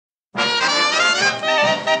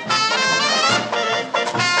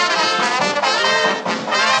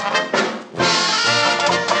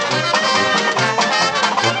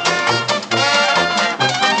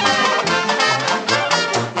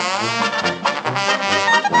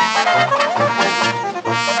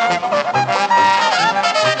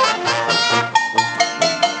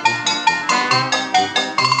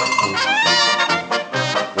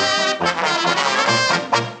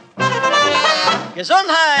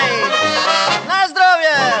right. Na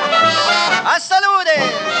zdrowie. A salude.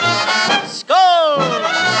 Skol.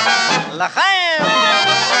 L'chaim.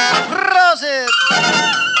 Prosit.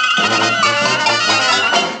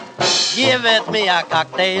 Give it me a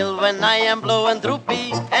cocktail when I am blue and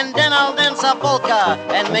droopy, and then I'll dance a polka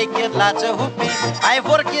and make it lots of whoopee. I've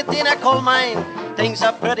worked it in a coal mine, things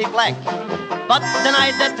are pretty black, but the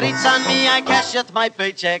night that treats on me, I cash it my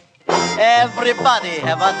paycheck. Everybody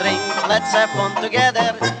have a drink, let's have fun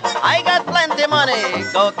together. I got plenty money,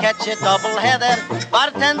 go catch a double-header.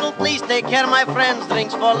 Bartender, please take care, my friends,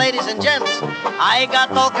 drinks for ladies and gents. I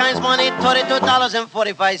got all kinds of money,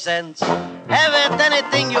 $32.45. Have it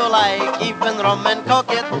anything you like, even rum and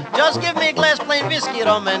coke it. Just give me a glass plain whiskey,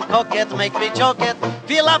 rum and coke it, make me choke it.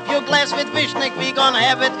 Fill up your glass with Vishnik, we gonna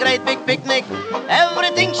have it great big picnic.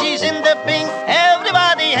 Everything she's in the pink,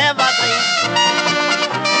 everybody have a drink.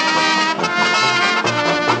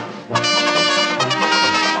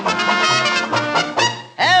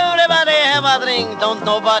 Everybody have a drink, don't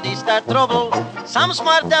nobody start trouble. Some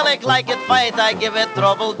smart aleck like it fight, I give it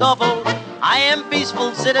trouble double. I am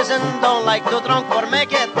peaceful citizen, don't like to drunk or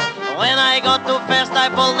make it. When I go too fast, I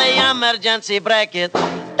pull the emergency bracket.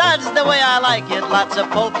 That's the way I like it, lots of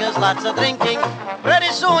polkas, lots of drinking. Pretty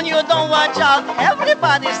soon you don't watch out,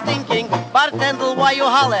 everybody's thinking. Bartender, why you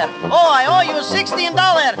holler? Oh, I owe you $16.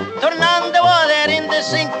 Turn on the water in the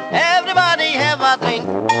sink, everybody have a drink.